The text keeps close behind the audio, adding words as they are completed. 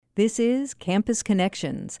This is Campus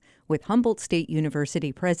Connections with Humboldt State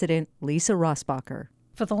University President Lisa Rossbacher.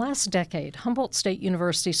 For the last decade, Humboldt State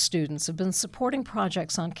University students have been supporting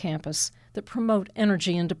projects on campus that promote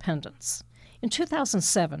energy independence. In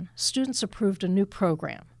 2007, students approved a new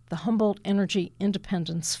program, the Humboldt Energy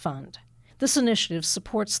Independence Fund. This initiative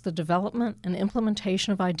supports the development and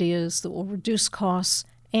implementation of ideas that will reduce costs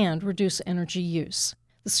and reduce energy use.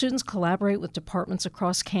 The students collaborate with departments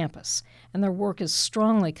across campus, and their work is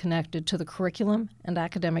strongly connected to the curriculum and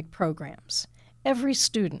academic programs. Every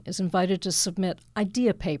student is invited to submit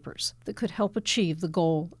idea papers that could help achieve the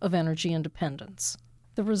goal of energy independence.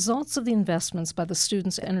 The results of the investments by the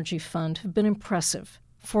Students' Energy Fund have been impressive.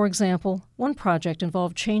 For example, one project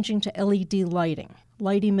involved changing to LED lighting,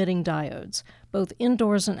 light-emitting diodes, both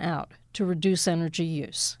indoors and out, to reduce energy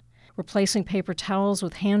use. Replacing paper towels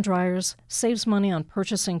with hand dryers saves money on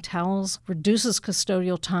purchasing towels, reduces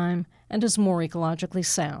custodial time, and is more ecologically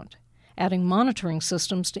sound. Adding monitoring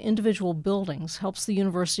systems to individual buildings helps the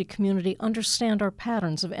university community understand our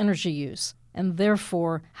patterns of energy use, and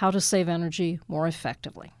therefore how to save energy more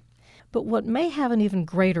effectively. But what may have an even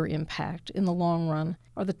greater impact in the long run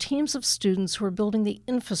are the teams of students who are building the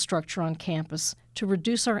infrastructure on campus to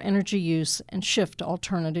reduce our energy use and shift to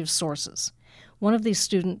alternative sources. One of these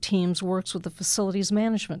student teams works with the Facilities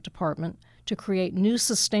Management Department to create new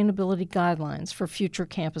sustainability guidelines for future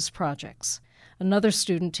campus projects. Another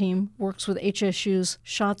student team works with HSU's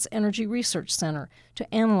Schatz Energy Research Center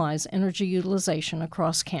to analyze energy utilization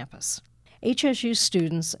across campus. HSU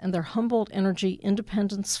students and their Humboldt Energy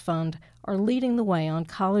Independence Fund are leading the way on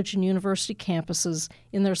college and university campuses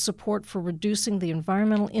in their support for reducing the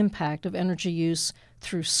environmental impact of energy use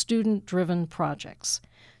through student-driven projects.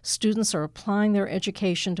 Students are applying their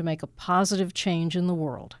education to make a positive change in the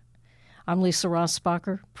world. I'm Lisa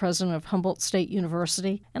Rossbacher, president of Humboldt State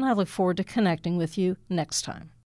University, and I look forward to connecting with you next time.